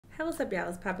What's up, y'all?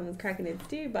 It's popping with cracking it.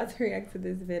 Steve about to react to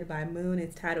this vid by Moon.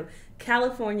 It's titled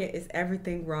California is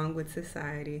Everything Wrong with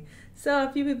Society. So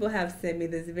a few people have sent me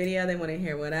this video. They want to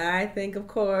hear what I think, of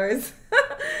course,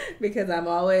 because I'm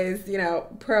always,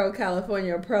 pro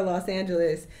California or pro Los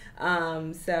Angeles.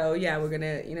 So yeah, we're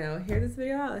gonna, hear this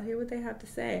video out, hear what they have to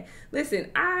say. Listen,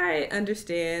 I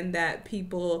understand that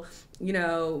people,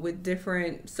 with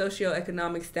different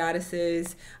socioeconomic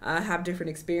statuses have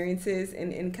different experiences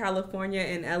in California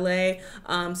and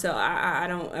LA. So I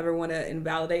don't ever want to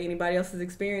invalidate anybody else's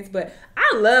experience, but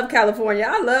I love California.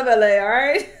 I love LA, all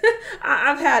right?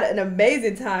 I've had an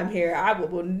amazing time here. I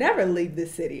will never leave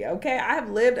this city, okay? I have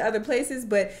lived other places,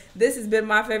 but this has been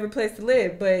my favorite place to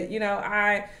live. But,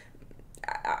 I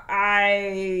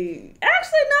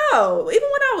actually, no. Even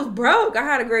when I was broke, I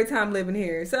had a great time living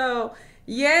here. So,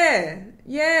 yeah.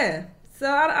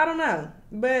 So, I don't know.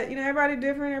 But, everybody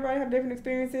different. Everybody have different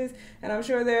experiences. And I'm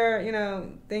sure there are,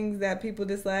 things that people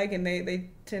dislike, and they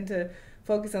tend to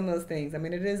focus on those things. I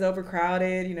mean, it is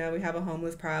overcrowded. We have a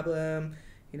homeless problem.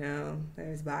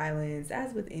 There's violence,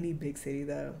 as with any big city,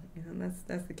 though.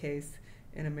 That's the case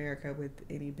in America with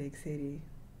any big city.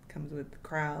 Comes with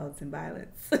crowds and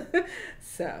violence.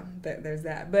 So there's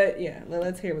that. But yeah,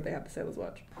 let's hear what they have to say. Let's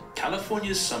watch.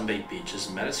 California's sun-baked beaches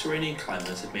and Mediterranean climate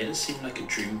have made it seem like a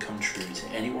dream come true to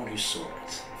anyone who saw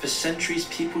it. For centuries,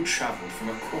 people traveled from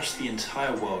across the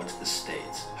entire world to the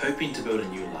States, hoping to build a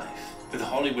new life. With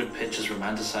Hollywood pictures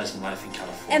romanticizing life in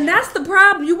California. And that's the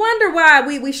problem. You wonder why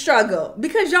we struggle.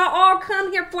 Because y'all all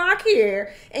come here, flock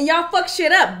here, and y'all fuck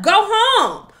shit up. Go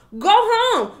home. Go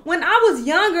home. When I was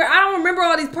younger, I don't remember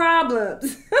all these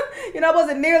problems. It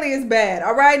wasn't nearly as bad.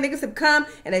 All right, niggas have come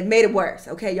and they've made it worse.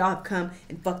 Okay, y'all have come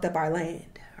and fucked up our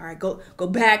land. All right, go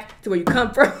back to where you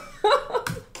come from.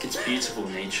 Its beautiful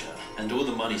nature and all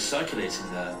the money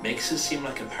circulating there makes it seem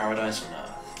like a paradise on earth.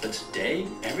 But today,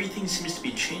 everything seems to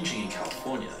be changing in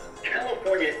California.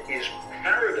 California is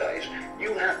paradise.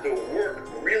 You have to work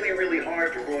really, really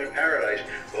hard to ruin paradise.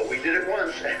 But we did it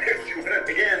once, and they're doing it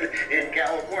again in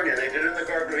California. They did it in the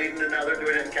Garden of Eden, and now they're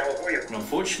doing it in California. And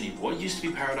unfortunately, what used to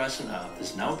be paradise on earth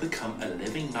has now become a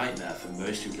living nightmare for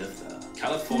most who live there.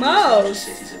 California's major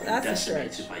cities have been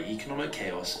decimated by economic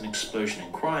chaos, an explosion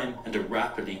in crime, and a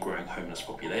rapidly growing homeless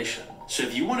population. So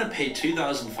if you want to pay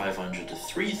 $2,500 to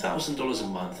 $3,000 a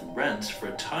month in rent for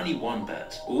a tiny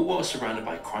one-bed, all while surrounded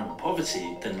by crime and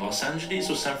poverty, then Los Angeles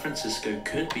or San Francisco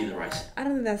could be the right. I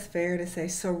don't think that's fair to say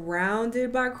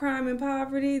surrounded by crime and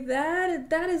poverty.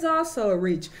 That is also a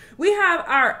reach. We have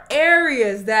our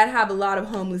areas that have a lot of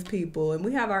homeless people, and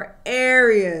we have our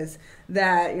areas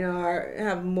that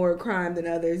have more crime than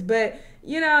others. But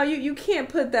you can't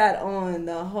put that on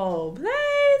the whole place.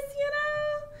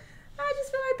 I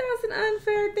just feel like that's an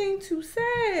unfair thing to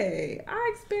say.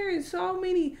 I experienced so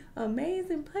many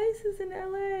amazing places in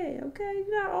LA, okay?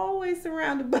 You're not always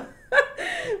surrounded by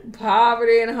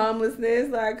poverty and homelessness.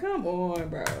 Like, come on,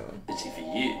 bro. It's for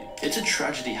you. It's a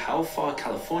tragedy how far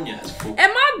California has fallen.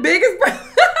 And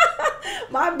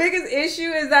my biggest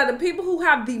issue is that the people who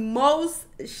have the most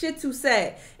shit to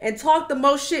say and talk the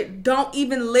most shit don't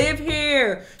even live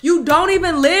here. You don't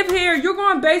even live here. You're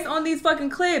going based on these fucking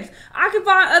clips. I can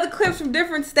find other clips from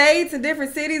different states and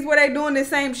different cities where they doing the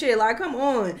same shit. Like, come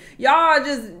on. Y'all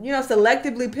just,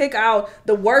 selectively pick out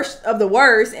the worst of the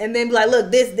worst and then be like, look,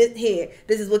 this here.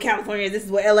 This is what California is. This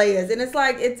is what LA is. And it's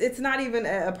like, it's not even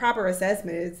a proper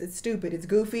assessment. It's stupid. It's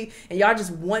goofy. And y'all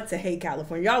just want to hate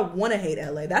California. Y'all want to hate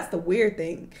LA. That's the weird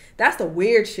thing. That's the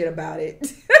weird shit about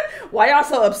it. Why y'all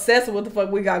so obsessed with what the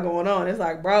fuck we got going on? It's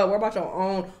like, bro, we're about your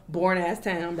own boring ass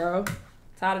town, bro.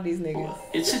 Tired of these niggas.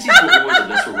 Its cities were always a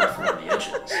little rough around the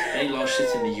edges. Any large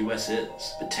city in the US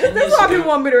is. But 10 years That's why ago, people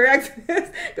want me to react to this.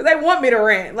 Because they want me to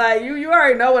rant. Like, you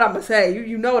already know what I'm going to say.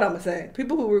 You know what I'm going to say.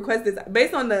 People who request this,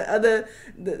 based on the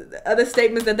other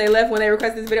statements that they left when they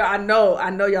requested this video, I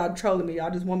know y'all trolling me.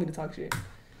 Y'all just want me to talk shit.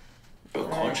 A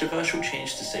controversial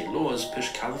change to state laws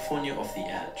pushed California off the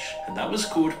edge, and that was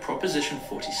called Proposition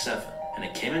 47, and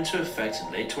it came into effect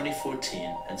in late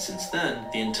 2014, and since then,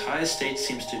 the entire state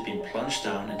seems to have been plunged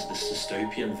down into this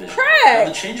dystopian vision. Now,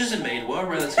 the changes it made were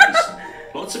relatively simple.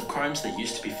 Lots of crimes that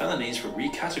used to be felonies were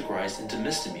recategorized into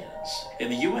misdemeanors. In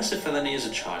the US, a felony is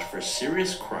a charge for a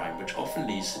serious crime which often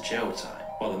leads to jail time,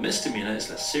 while the misdemeanor is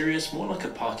less serious, more like a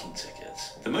parking ticket.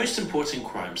 The most important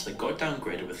crimes that got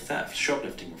downgraded were theft,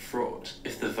 shoplifting, and fraud.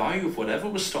 If the value of whatever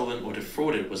was stolen or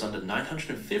defrauded was under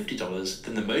 $950,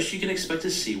 then the most you can expect to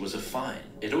see was a fine.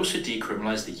 It also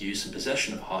decriminalized the use and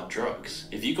possession of hard drugs.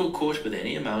 If you got caught with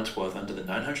any amount worth under the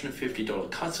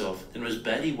 $950 cutoff, then it was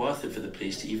barely worth it for the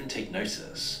police to even take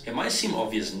notice. It might seem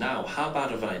obvious now how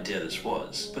bad of an idea this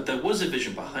was, but there was a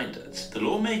vision behind it. The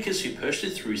lawmakers who pushed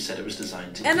it through said it was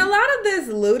designed to... And a lot of this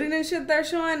looting and shit they're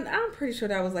showing, I'm pretty sure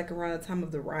that was like around the time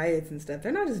of the riots and stuff.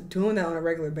 They're not just doing that on a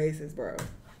regular basis, bro.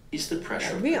 Ease the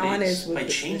pressure of police by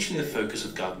changing the focus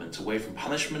of government away from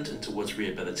punishment and towards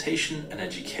rehabilitation and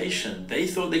education. They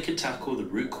thought they could tackle the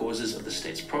root causes of the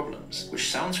state's problems, which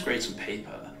sounds great on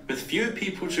paper. With fewer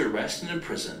people to arrest and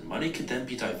imprison, money could then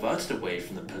be diverted away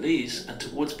from the police and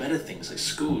towards better things like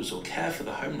schools or care for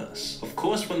the homeless. Of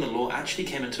course, when the law actually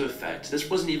came into effect, this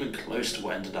wasn't even close to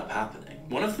what ended up happening.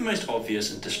 One of the most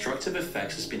obvious and destructive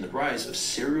effects has been the rise of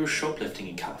serial shoplifting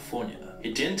in California.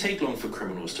 It didn't take long for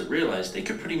criminals to realize they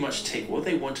could pretty much take what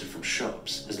they wanted from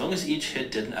shops. As long as each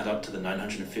hit didn't add up to the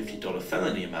 $950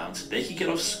 felony amount, they could get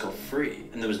off scot-free,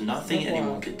 and there was nothing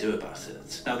anyone could do about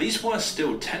it. Now, these were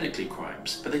still technically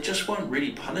crimes, but they just weren't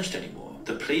really punished anymore.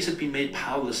 The police had been made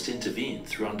powerless to intervene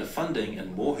through underfunding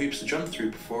and more hoops to jump through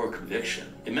before a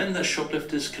conviction. It meant that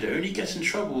shoplifters could only get in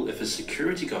trouble if a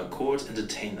security guard caught and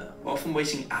detained them, often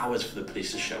waiting hours for the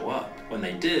police to show up. When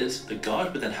they did, the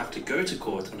guard would then have to go to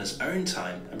court on his own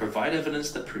time and provide evidence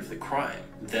that proved the crime.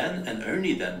 Then and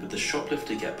only then would the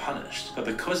shoplifter get punished. But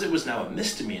because it was now a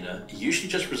misdemeanor, it usually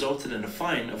just resulted in a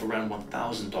fine of around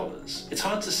 $1,000. It's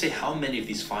hard to say how many of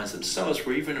these fines themselves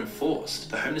were even enforced.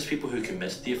 The homeless people who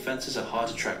committed the offenses are hard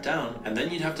to track down, and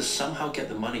then you'd have to somehow get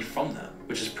the money from them,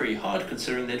 which is pretty hard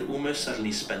considering they'd almost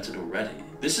certainly spent it already.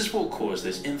 This is what caused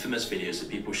those infamous videos of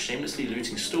people shamelessly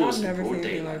looting stores in broad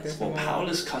daylight, while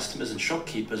powerless customers and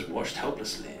shopkeepers watched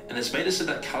helplessly. And it's made it so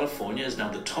that California is now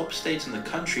the top state in the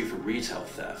country for retail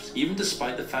theft, even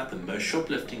despite the fact that most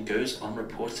shoplifting goes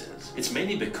unreported. It's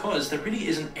mainly because there really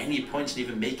isn't any point in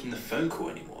even making the phone call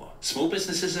anymore. Small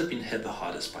businesses have been hit the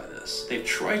hardest by this. They've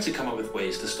tried to come up with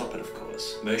ways to stop it, of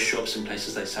course. Most shops in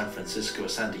places like San Francisco or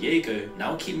San Diego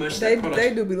now keep most of their products...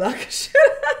 They do be locking shit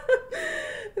up.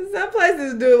 Some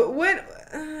places do.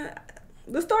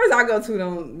 The stores I go to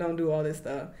don't do all this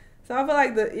stuff. So I feel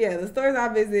like the stores I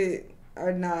visit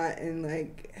are not in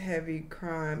like heavy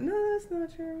crime. No, that's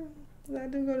not true. I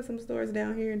do go to some stores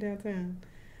down here in downtown.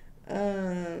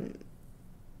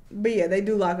 But yeah, they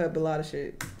do lock up a lot of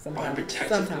shit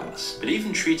sometimes. But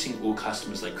even treating all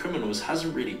customers like criminals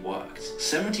hasn't really worked.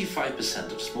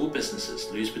 75% of small businesses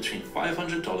lose between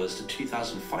 $500 to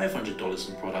 $2,500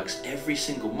 in products every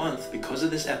single month because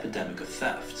of this epidemic of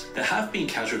theft. There have been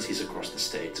casualties across the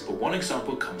state, but one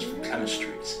example comes from Clement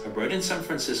Street, a road in San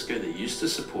Francisco that used to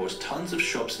support tons of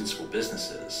shops and small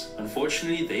businesses.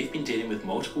 Unfortunately, they've been dealing with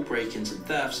multiple break-ins and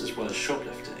thefts as well as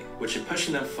shoplifting, which are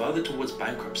pushing them further towards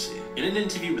bankruptcy. In an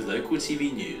interview with local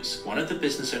TV news, one of the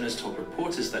business owners told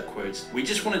reporters that, quote, "We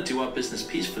just want to do our business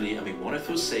peacefully and we want to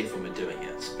feel safe when we're doing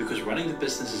it, because running the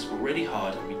business is already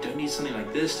hard and we don't need something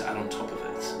like this to add on top of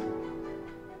it."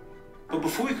 But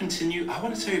before we continue, I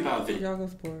want to tell you about a video.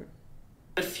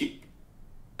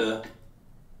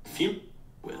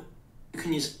 You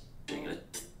can use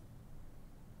it.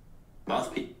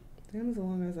 Mouthpiece. Damn, as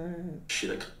long as I had.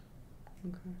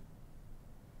 Okay.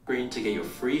 To get your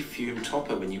free fume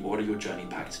topper when you order your journey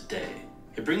pack today.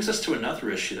 It brings us to another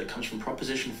issue that comes from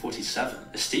Proposition 47,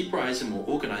 a steep rise in more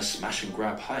organized smash and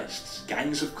grab heists.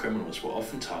 Gangs of criminals will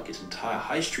often target entire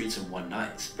high streets in one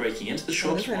night, breaking into the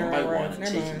shops one by one and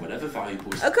taking whatever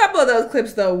valuables. A couple of those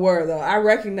clips I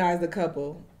recognized a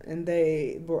couple, and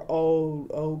they were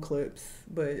old clips,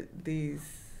 but these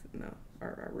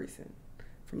are recent,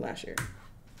 from last year.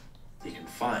 They can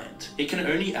find. It can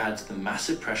only add to the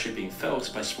massive pressure being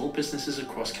felt by small businesses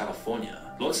across California.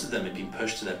 Lots of them have been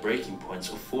pushed to their breaking points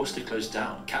or forced to close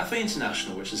down. Cafe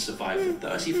International, which has survived for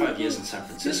 35 years in San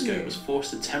Francisco, was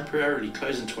forced to temporarily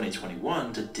close in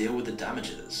 2021 to deal with the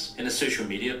damages. In a social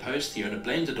media post, the owner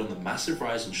blamed it on the massive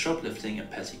rise in shoplifting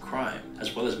and petty crime,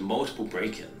 as well as multiple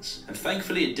break-ins. And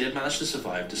thankfully it did manage to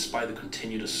survive despite the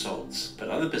continued assaults. But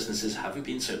other businesses haven't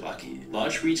been so lucky.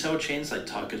 Large retail chains like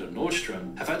Target or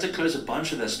Nordstrom have had to close a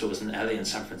bunch of their stores in LA and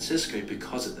San Francisco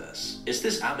because of this. It's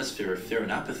this atmosphere of fear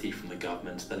and apathy from the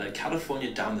government that led California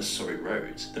down this sorry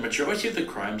road. The majority of the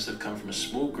crimes have come from a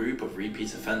small group of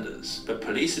repeat offenders, but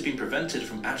police have been prevented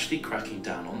from actually cracking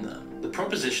down on them. The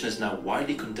proposition is now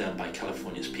widely condemned by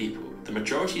California's people, the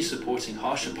majority supporting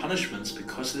harsher punishments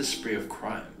because of the spree of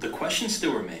crime. The question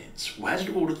still remains, where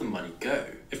did all of the money go?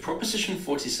 If Proposition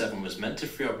 47 was meant to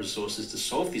free up resources to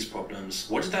solve these problems,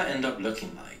 what did that end up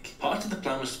looking like? Part of the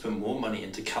plan was to put more money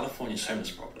into California's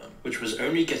homeless problem, which was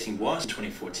only getting worse in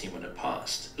 2014 when it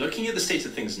passed. Looking at the state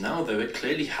of things now, though, it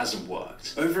clearly hasn't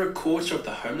worked. Over a quarter of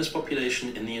the homeless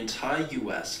population in the entire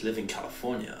US live in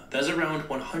California. There's around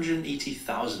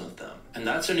 180,000 of them, and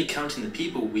that's only counting the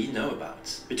people we know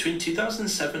about. Between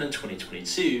 2007 and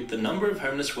 2022, the number of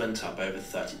homeless went up over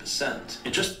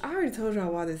 30%. I already told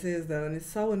y'all why this is, though, and it's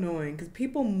so annoying because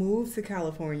people move to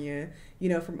California, you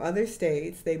know, from other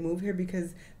states. They move here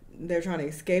because they're trying to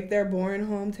escape their boring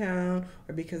hometown,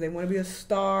 or because they want to be a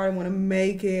star and want to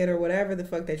make it, or whatever the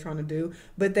fuck they're trying to do,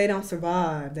 but they don't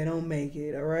survive. They don't make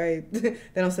it, all right? They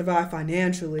don't survive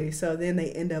financially, so then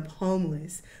they end up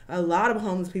homeless. A lot of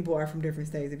homeless people are from different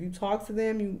states. If you talk to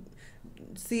them, you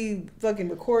see fucking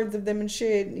recordings of them and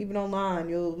shit, even online,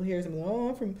 you'll hear something,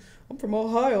 oh, I'm from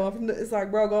Ohio. It's like,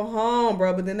 bro, go home,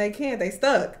 bro, but then they can't. They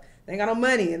stuck. They ain't got no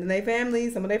money, and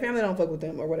then some of their family don't fuck with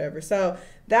them or whatever. So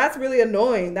that's really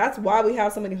annoying. That's why we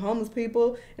have so many homeless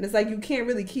people, and it's like you can't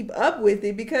really keep up with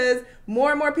it because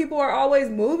more and more people are always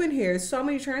moving here. So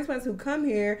many transplants who come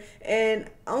here, and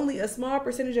only a small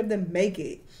percentage of them make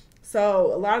it.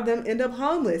 So a lot of them end up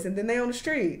homeless, and then they on the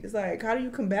street. It's like, how do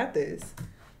you combat this?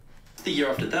 The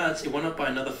year after that, it went up by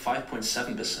another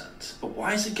 5.7%. But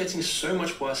why is it getting so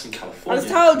much worse in California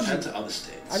compared to other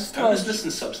states? Homelessness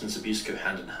and substance abuse go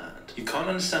hand in hand. You can't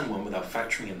understand one without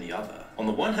factoring in the other. On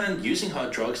the one hand, using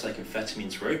hard drugs like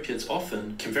amphetamines or opiates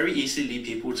often can very easily lead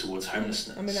people towards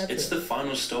homelessness. It's the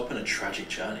final stop in a tragic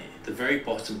journey, the very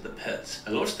bottom of the pit.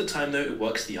 A lot of the time, though, it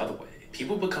works the other way.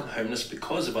 People become homeless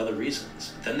because of other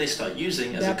reasons. Then they start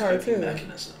using as a coping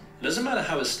mechanism. It doesn't matter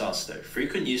how it starts though,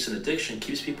 frequent use and addiction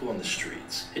keeps people on the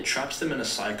streets. It traps them in a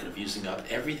cycle of using up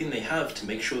everything they have to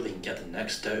make sure they can get the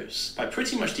next dose. By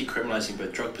pretty much decriminalizing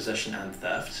both drug possession and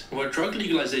theft, while drug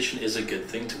legalization is a good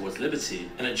thing towards liberty,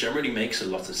 and it generally makes a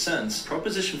lot of sense,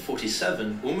 Proposition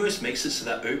 47 almost makes it so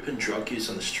that open drug use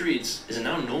on the streets is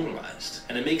now normalized,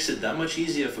 and it makes it that much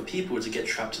easier for people to get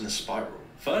trapped in the spiral.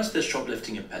 First, there's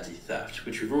shoplifting and petty theft,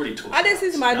 which we've already talked about. I did see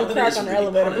somebody do crack on the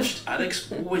elevator. Punished,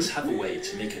 addicts always have a way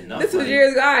to make enough This was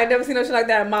years ago. I ain't never seen no shit like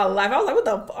that in my life. I was like, what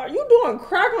the fuck? Are you doing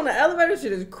crack on the elevator?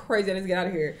 Shit is crazy. I need to get out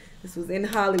of here. This was in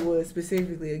Hollywood,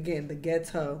 specifically. Again, the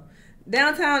ghetto.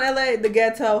 Downtown LA, the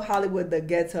ghetto. Hollywood, the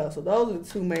ghetto. So those are the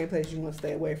two main places you want to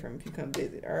stay away from if you come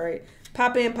visit, all right?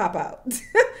 Pop in, pop out.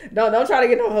 Don't try to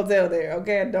get no hotel there,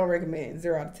 okay? I don't recommend.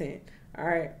 0 out of 10, all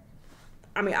right?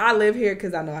 I mean, I live here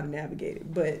because I know how to navigate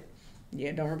it, but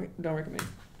yeah, don't recommend.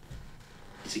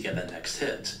 To get their next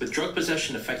hit. With drug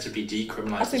possession effectively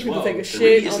decriminalized as well, take a there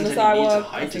really shit on isn't the any need sidewalk. to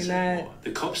hide this anymore.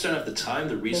 The cops don't have the time,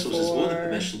 the resources, or the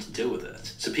permission to deal with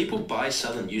it. So people buy,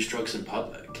 sell, and use drugs in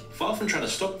public. Far from trying to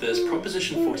stop this,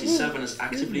 Proposition 47 has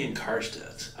actively encouraged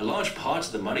it. A large part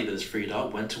of the money that is freed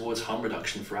up went towards harm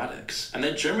reduction for addicts. And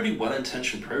they're generally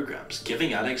well-intentioned programs.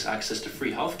 Giving addicts access to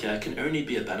free healthcare can only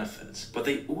be a benefit. But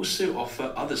they also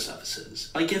offer other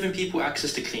services, like giving people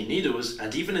access to clean needles,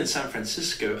 and even in San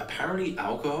Francisco, apparently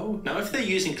alcohol. Now, if they're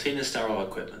using clean and sterile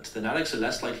equipment, then addicts are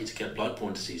less likely to get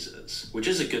bloodborne diseases, which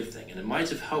is a good thing, and it might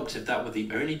have helped if that were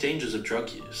the only dangers of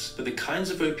drug use. But the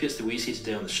kinds of opiates that we see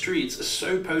today on the streets are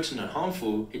so potent and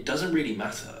harmful, it doesn't really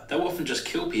matter. They'll often just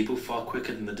kill people far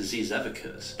quicker than the disease ever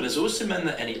could. But it's also meant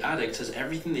that any addict has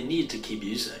everything they need to keep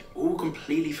using, all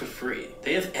completely for free.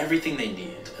 They have everything they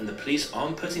need, and the police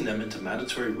aren't putting them into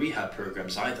mandatory rehab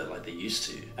programs either like they used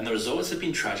to. And the results have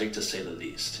been tragic to say the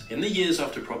least. In the years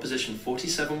after Proposition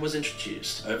 47 was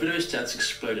introduced, overdose deaths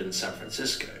exploded in San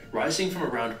Francisco, rising from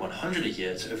around 100 a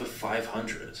year to over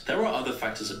 500. There are other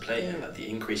factors at play here, like the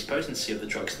increased potency of the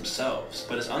drugs themselves,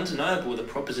 but it's undeniable that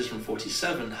Proposition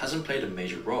 47 hasn't played a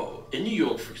major role. In New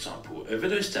York, for example,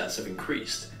 overdose deaths have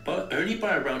increased, but only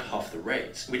by around half the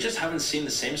rate. We just haven't seen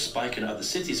the same spike in other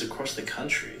cities across the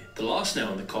country. The last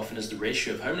nail in the coffin is the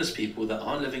ratio of homeless people that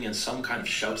aren't living in some kind of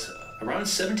shelter. Around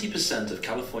 70% of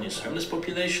California's homeless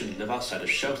population live outside of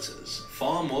shelters,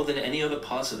 far more than any other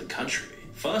parts of the country.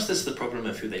 First, there's the problem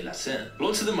of who they let in.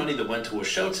 Lots of the money that went towards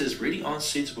shelters really aren't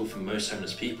suitable for most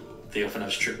homeless people. They often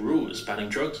have strict rules banning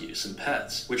drug use and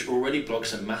pets, which already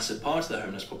blocks a massive part of the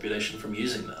homeless population from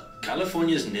using them.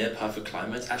 California's near-perfect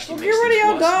climate actually makes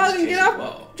things worse in this case as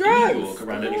well. In New York,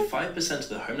 around only 5% of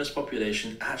the homeless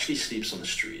population actually sleeps on the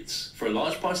streets. For a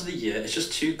large part of the year, it's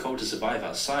just too cold to survive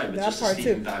outside with just a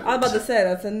sleeping bag. I was about to say,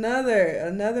 that's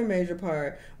another major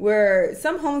part, where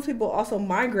some homeless people also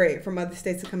migrate from other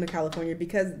states to come to California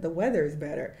because the weather is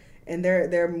better. And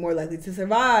they're more likely to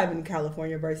survive in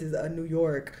California versus New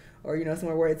York or, you know,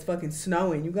 somewhere where it's fucking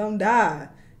snowing. You gonna die,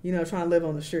 you know, trying to live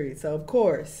on the street. So, of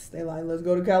course, they like, let's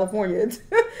go to California,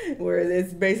 where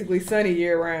it's basically sunny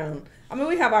year-round. I mean,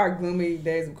 we have our gloomy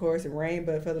days, of course, and rain,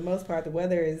 but for the most part, the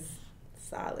weather is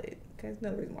solid. Okay, that's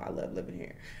another reason why I love living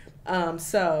here.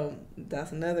 So,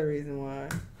 that's another reason why.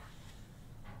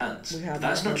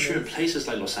 That's not true in places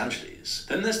like Los Angeles.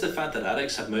 Then there's the fact that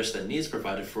addicts have most of their needs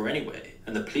provided for anyway,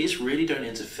 and the police really don't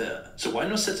interfere. So why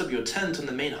not set up your tent on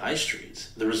the main high street?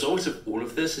 The result of all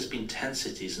of this has been tent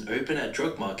cities and open-air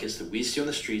drug markets that we see on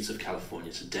the streets of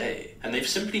California today. And they've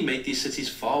simply made these cities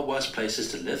far worse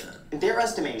places to live in. In their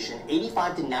estimation,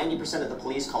 85 to 90% of the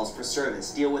police calls for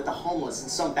service deal with the homeless in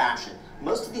some fashion.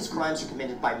 Most of these crimes are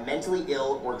committed by mentally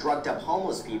ill or drugged up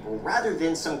homeless people rather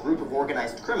than some group of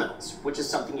organized criminals, which is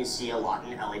something you see a lot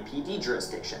in LAPD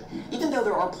jurisdiction. Even though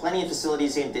there are plenty of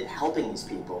facilities aimed at helping these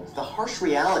people, the harsh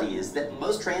reality is that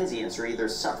most transients are either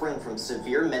suffering from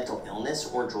severe mental illness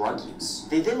or drug use.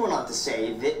 They then went on to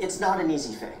say that it's not an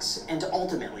easy fix, and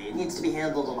ultimately it needs to be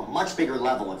handled on a much bigger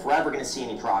level if we're ever going to see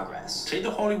any progress. Take the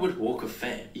Hollywood Walk of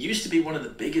Fame. It used to be one of the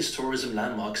biggest tourism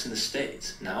landmarks in the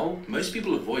state. Now, most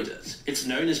people avoid it. It's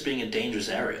known as being a dangerous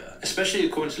area, especially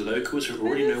according to locals who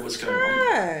already know what's going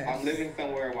on. I'm living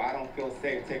somewhere where I don't feel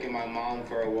safe taking my mom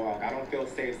for a walk. I don't feel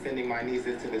safe sending my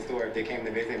nieces to the store if they came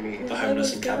to visit me. The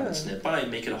homeless encampments nearby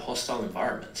make it a hostile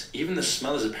environment. Even the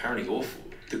smell is apparently awful.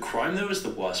 The crime, though, is the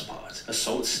worst part.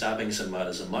 Assaults, stabbings, and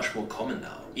murders are much more common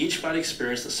now. Each bad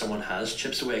experience that someone has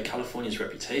chips away at California's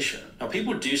reputation. Now,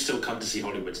 people do still come to see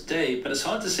Hollywood today, but it's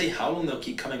hard to say how long they'll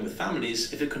keep coming with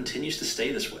families if it continues to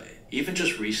stay this way. Even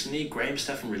just recently, Graham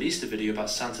Stephan released a video about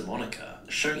Santa Monica,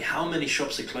 showing how many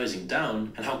shops are closing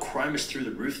down and how crime is through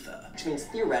the roof there. Which means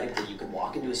theoretically you could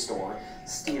walk into a store,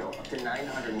 steal up to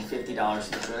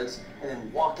 $950 in goods, and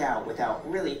then walk out without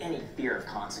really any fear of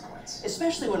consequence.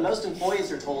 Especially when most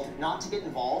employees are told not to get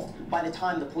involved. By the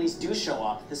time the police do show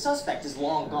up, the suspect is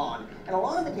long gone, and a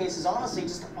lot of the cases honestly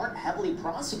just aren't heavily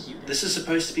prosecuted. This is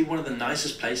supposed to be one of the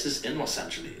nicest places in Los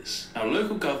Angeles. Now,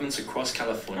 local governments across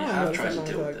California have tried to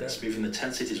deal with this, moving the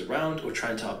tent cities around or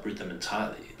trying to uproot them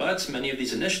entirely. But many of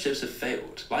these initiatives have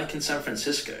failed, like in San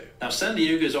Francisco. Now, San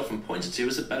Diego is often pointed to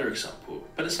as a better example,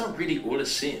 but it's not really all it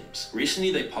seems.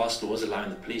 Recently, they passed laws allowing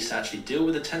the police to actually deal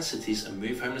with the tent cities and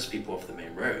move homeless people off the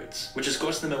main roads, which has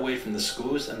gotten them away from the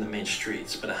schools and the main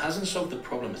streets, but it hasn't solved the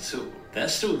problem at all. They're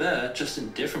still there, just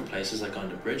in different places like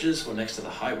under bridges or next to the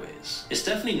highways. It's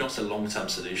definitely not a long-term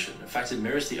solution. In fact, it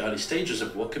mirrors the early stages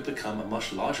of what could become a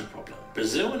much larger problem.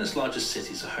 Brazil and its largest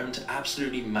cities are home to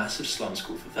absolutely massive slums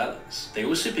called favelas. They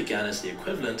also began as the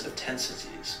equivalent of tent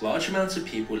cities, large amounts of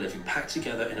people living packed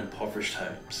together in impoverished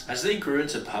homes. As they grew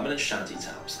into permanent shanty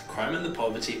towns, the crime and the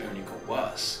poverty only got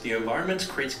worse. The environment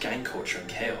creates gang culture and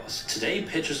chaos. Today,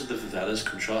 pictures of the favelas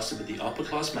contrasted with the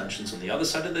upper-class mansions on the other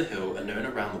side of the hill are known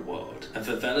around the world, and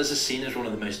favelas are seen as one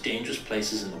of the most dangerous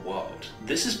places in the world.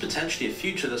 This is potentially a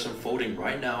future that's unfolding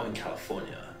right now in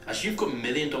California, as you've got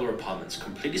million-dollar apartments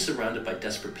completely surrounded by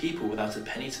desperate people without a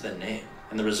penny to their name.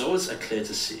 And the results are clear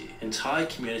to see. Entire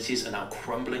communities are now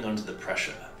crumbling under the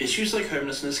pressure. Issues like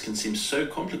homelessness can seem so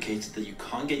complicated that you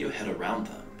can't get your head around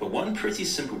them. But one pretty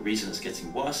simple reason it's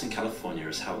getting worse in California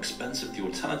is how expensive the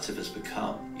alternative has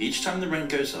become. Each time the rent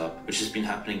goes up, which has been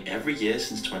happening every year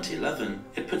since 2011,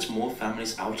 it puts more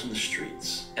families out on the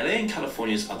streets. LA and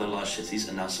California's other large cities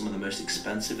are now some of the most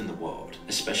expensive in the world,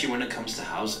 especially when it comes to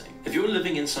housing. If you're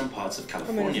living in some parts of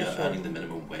California earning the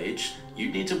minimum wage,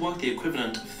 you'd need to work the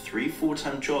equivalent of 3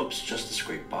 full-time jobs just to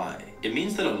scrape by. It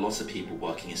means that a lot of people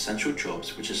working essential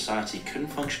jobs which society couldn't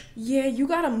function. Yeah, you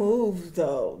gotta move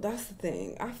though. That's the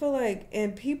thing. I feel like,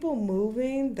 and people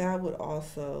moving, that would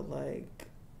also like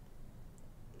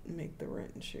make the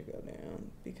rent and shit go down,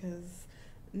 because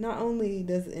not only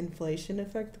does inflation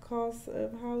affect the cost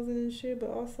of housing and shit, but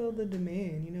also the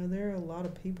demand. You know, there are a lot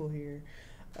of people here.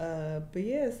 But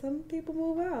yeah, some people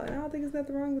move out, and I don't think there's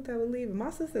nothing wrong with that with leaving. My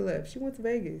sister left. She went to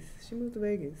Vegas. She moved to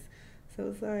Vegas. So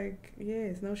it's like, yeah,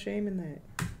 it's no shame in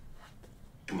that.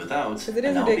 Without,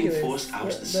 and now being forced out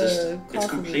of the system, it's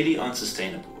completely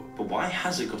unsustainable. But why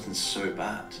has it gotten so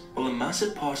bad? Well, a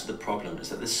massive part of the problem is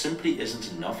that there simply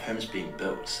isn't enough homes being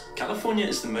built. California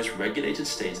is the most regulated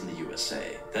state in the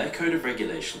USA. Their code of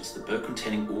regulations, the book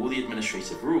containing all the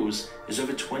administrative rules, is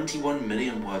over 21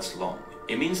 million words long.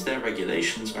 It means their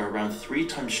regulations are around 3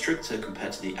 times stricter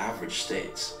compared to the average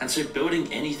state. And so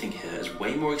building anything here is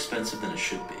way more expensive than it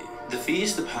should be. The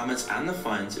fees, the permits, and the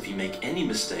fines if you make any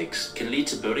mistakes can lead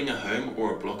to building a home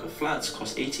or a block of flats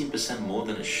cost 18% more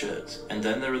than it should. And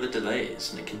then there are the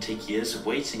delays, and it can take years of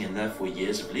waiting and therefore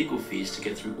years of legal fees to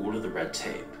get through all of the red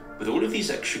tape. With all of these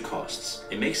extra costs,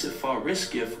 it makes it far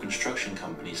riskier for construction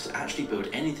companies to actually build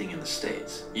anything in the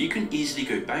state. You can easily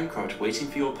go bankrupt waiting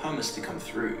for your permits to come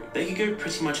through. They could go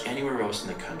pretty much anywhere else in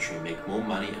the country and make more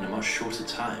money in a much shorter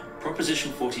time.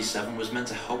 Proposition 47 was meant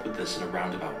to help with this in a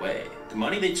roundabout way. The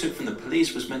money they took from the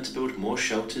police was meant to build more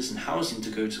shelters and housing to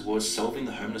go towards solving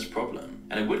the homeless problem.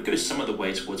 And it would go some of the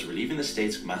way towards relieving the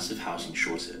state's massive housing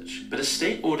shortage. But a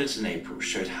state audit in April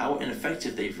showed how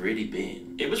ineffective they've really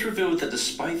been. It was revealed that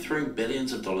despite throwing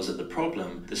billions of dollars at the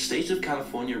problem, the state of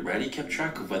California rarely kept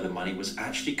track of where the money was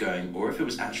actually going or if it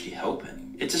was actually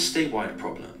helping. It's a statewide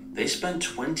problem. They spent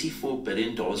 $24 billion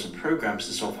in programs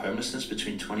to solve homelessness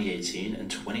between 2018 and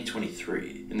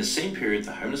 2023. In the same period,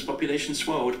 the homeless population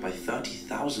swelled by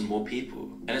 30,000 more people.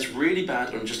 And it's really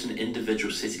bad on just an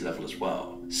individual city level as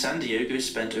well. San Diego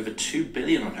spent over $2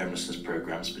 billion on homelessness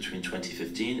programs between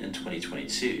 2015 and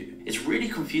 2022. It's really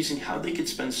confusing how they could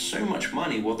spend so much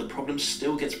money while the problem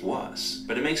still gets worse.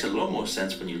 But it makes a lot more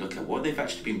sense when you look at what they've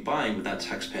actually been buying with that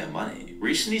taxpayer money.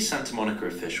 Recently, Santa Monica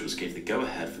officials gave the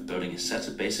go-ahead for building a set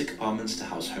of basic apartments to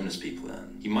house homeless people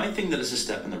in. You might think that it's a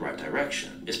step in the right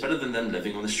direction. It's better than them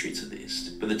living on the streets at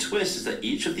least. But the twist is that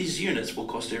each of these units will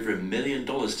cost over $1 million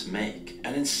to make.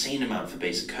 An insane amount for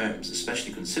basic homes,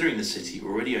 especially considering the city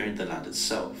already owned the land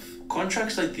itself.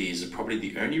 Contracts like these are probably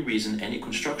the only reason any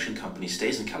construction company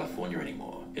stays in California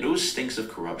anymore. It all stinks of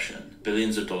corruption.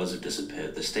 Billions of dollars have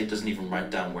disappeared, the state doesn't even write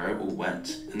down where it all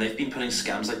went, and they've been putting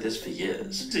scams like this for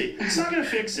years. See, it's not gonna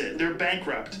fix it. They're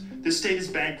bankrupt. This state is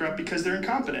bankrupt because they're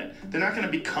incompetent. They're not gonna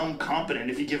become competent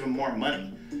if you give them more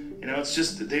money. You know, it's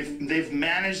just that they've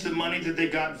managed the money that they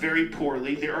got very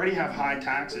poorly. They already have high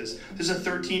taxes. There's a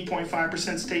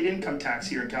 13.5% state income tax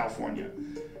here in California.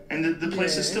 And the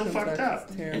place is still fucked up.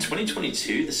 In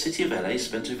 2022, the city of LA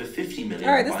spent over $50 million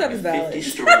All right, this buying a stuff is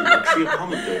 50-story luxury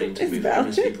apartment building to It's move valid.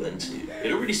 homeless people into.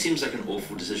 It already seems like an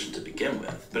awful decision to begin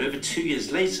with, but over 2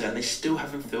 years later, and they still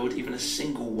haven't filled even a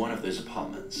single one of those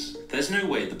apartments. There's no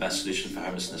way the best solution for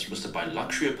homelessness was to buy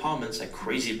luxury apartments at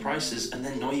crazy prices and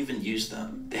then not even use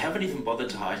them. They haven't even bothered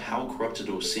to hide how corrupt it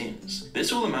all seems.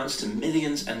 This all amounts to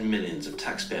millions and millions of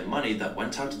taxpayer money that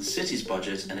went out of the city's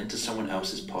budget and into someone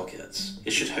else's pockets.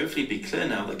 It should hopefully be clear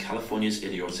now that California's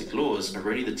idiotic laws are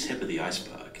only the tip of the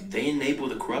iceberg. They enable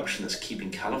the corruption that's keeping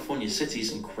California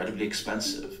cities incredibly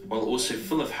expensive, while also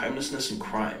full of homelessness and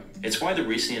crime. It's why the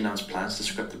recently announced plans to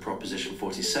scrap the Proposition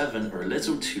 47 are a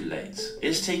little too late.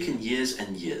 It's taken years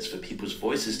and years for people's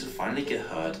voices to finally get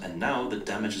heard, and now the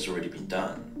damage has already been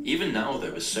done. Even now,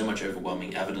 though, with so much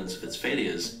overwhelming evidence of its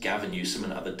failures, Gavin Newsom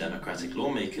and other Democratic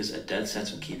lawmakers are dead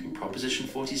set on keeping Proposition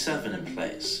 47 in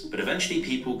place. But eventually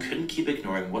people couldn't keep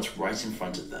ignoring what's right in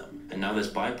front of them, and now there's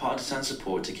bipartisan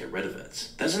support to get rid of it.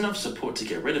 There's enough support to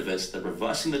get rid of it that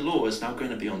reversing the law is now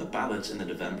going to be on the ballot in the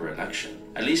November election.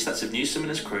 At least that's if Newsom and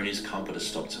his cronies can't put a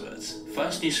stop to it.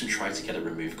 First, Newsom tried to get it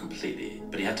removed completely,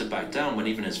 but he had to back down when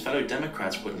even his fellow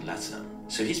Democrats wouldn't let him.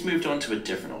 So he's moved on to a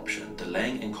different option,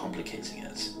 delaying and complicating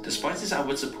it. Despite his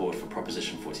outward support for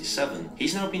Proposition 47,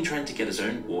 he's now been trying to get his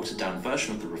own watered-down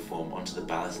version of the reform onto the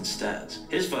ballot instead.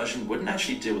 His version wouldn't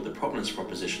actually deal with the problems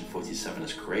Proposition 47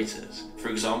 has created. For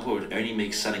example, it would only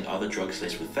make selling other drugs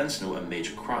laced with fentanyl a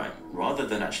major crime, rather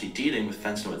than actually dealing with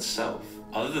fentanyl itself.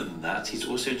 Other than that, he's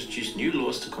also introduced new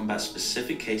laws to combat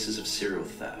specific cases of serial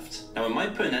theft. Now, it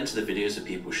might put an end to the videos of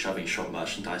people shoving shop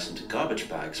merchandise into garbage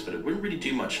bags, but it wouldn't really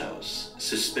do much else.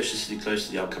 Suspiciously close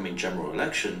to the upcoming general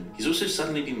election, he's also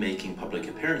suddenly been making public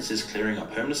appearances clearing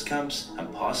up homeless camps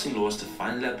and passing laws to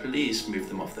finally let police move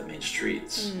them off their main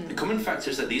streets. The common factor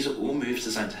is that these are all moves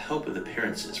designed to help with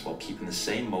appearances while keeping the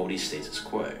same moldy status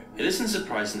quo. It isn't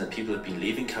surprising that people have been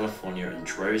leaving California in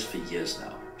droves for years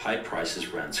now. High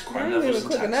prices, rents, crime levels,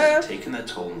 and taxes have taken their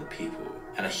toll on the people,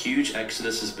 and a huge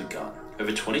exodus has begun. Over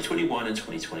 2021 and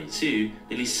 2022,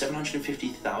 nearly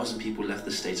 750,000 people left the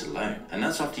state alone, and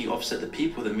that's after you offset the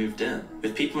people that moved in,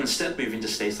 with people instead moving to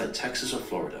states like Texas or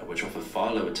Florida, which offer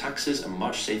far lower taxes and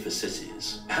much safer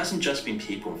cities. It hasn't just been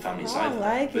people and families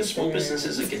either, but small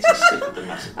businesses are getting sick of the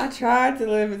massive I tried to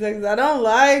live in Texas. I don't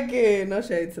like it. No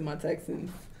shade to my Texans.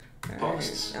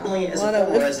 costs. Really, as a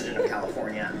former resident of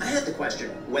California, I had to question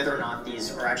whether or not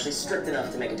these are actually strict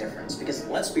enough to make a difference. Because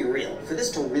let's be real, for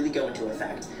this to really go into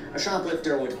effect, a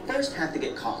shoplifter would first have to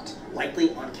get caught,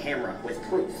 likely on camera with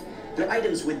proof. Their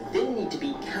items would then need to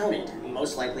be counted,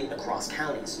 most likely across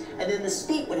counties. And then the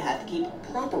state would have to keep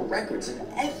proper records of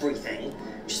everything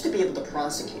just to be able to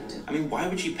prosecute. I mean, why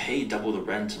would you pay double the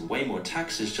rent and way more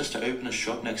taxes just to open a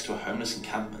shop next to a homeless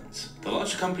encampment? The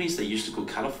large companies that used to call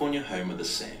California home are the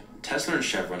same. Tesla and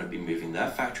Chevron have been moving their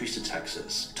factories to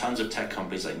Texas. Tons of tech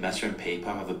companies like Meta and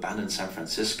PayPal have abandoned San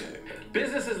Francisco.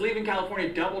 Businesses leaving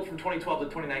California doubled from 2012 to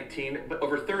 2019, but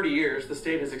over 30 years, the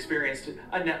state has experienced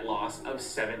a net loss of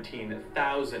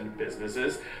 17,000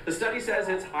 businesses. The study says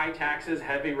it's high taxes,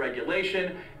 heavy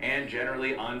regulation, and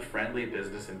generally unfriendly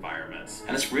business environments.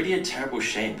 And it's really a terrible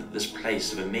shame that this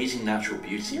place of amazing natural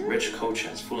beauty, rich culture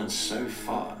has fallen so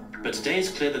far. But today it's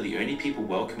clear that the only people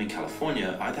welcome in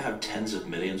California either have tens of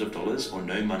millions of dollars or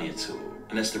no money at all.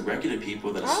 And it's the regular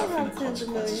people that are suffering the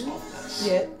consequences of this.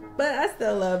 Yeah. But I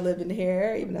still love living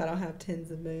here, even though I don't have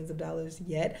tens of millions of dollars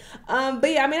yet.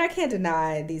 But yeah, I mean, I can't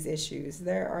deny these issues.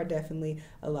 There are definitely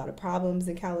a lot of problems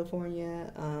in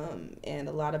California, and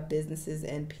a lot of businesses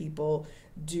and people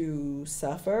do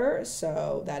suffer.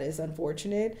 So that is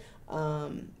unfortunate.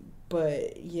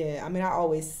 But yeah, I mean, I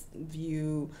always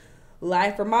view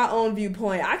life from my own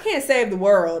viewpoint. I can't save the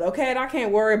world, okay? And I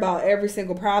can't worry about every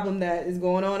single problem that is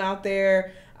going on out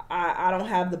there. I don't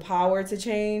have the power to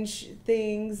change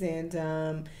things,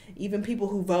 and even people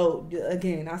who vote,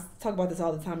 again, I talk about this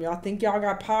all the time. Y'all think y'all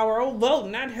got power, oh, vote,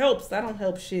 and that helps. That don't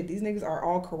help shit. These niggas are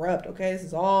all corrupt, okay? This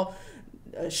is all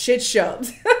a shit show.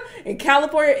 In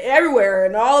California, everywhere,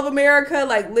 in all of America,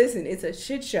 like, listen, it's a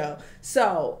shit show.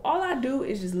 So all I do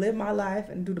is just live my life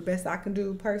and do the best I can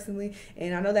do personally.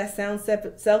 And I know that sounds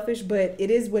selfish, but it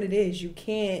is what it is. You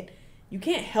can't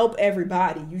help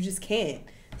everybody. You just can't.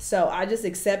 So I just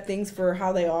accept things for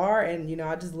how they are, and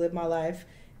I just live my life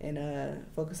and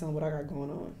focus on what I got going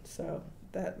on. So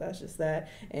that's just that.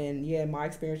 And yeah, my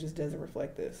experience just doesn't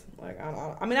reflect this. Like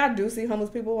I mean, I do see homeless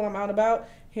people when I'm out and about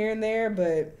here and there,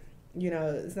 but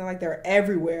it's not like they're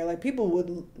everywhere. Like, people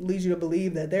would lead you to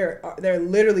believe that they're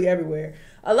literally everywhere.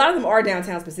 A lot of them are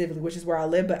downtown specifically, which is where I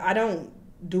live, but I don't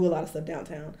do a lot of stuff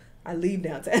downtown. I leave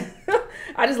downtown.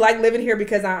 I just like living here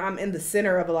because I'm in the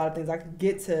center of a lot of things. I can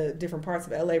get to different parts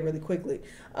of LA really quickly.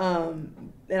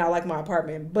 And I like my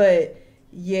apartment. But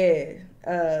yeah,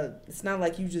 it's not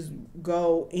like you just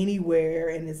go anywhere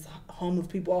and it's homeless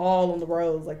people all on the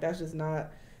roads. Like, that's just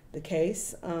not the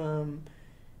case.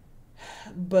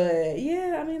 But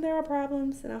yeah, I mean, there are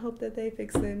problems, and I hope that they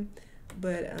fix them.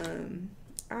 But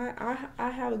I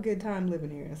have a good time living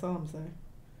here. That's all I'm saying.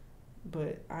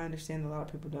 But I understand a lot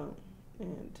of people don't,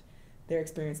 and their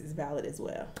experience is valid as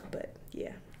well. But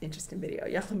yeah, interesting video.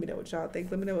 Y'all let me know what y'all think.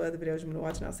 Let me know what other videos you want to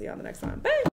watch, and I'll see y'all the next time.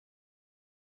 Bye.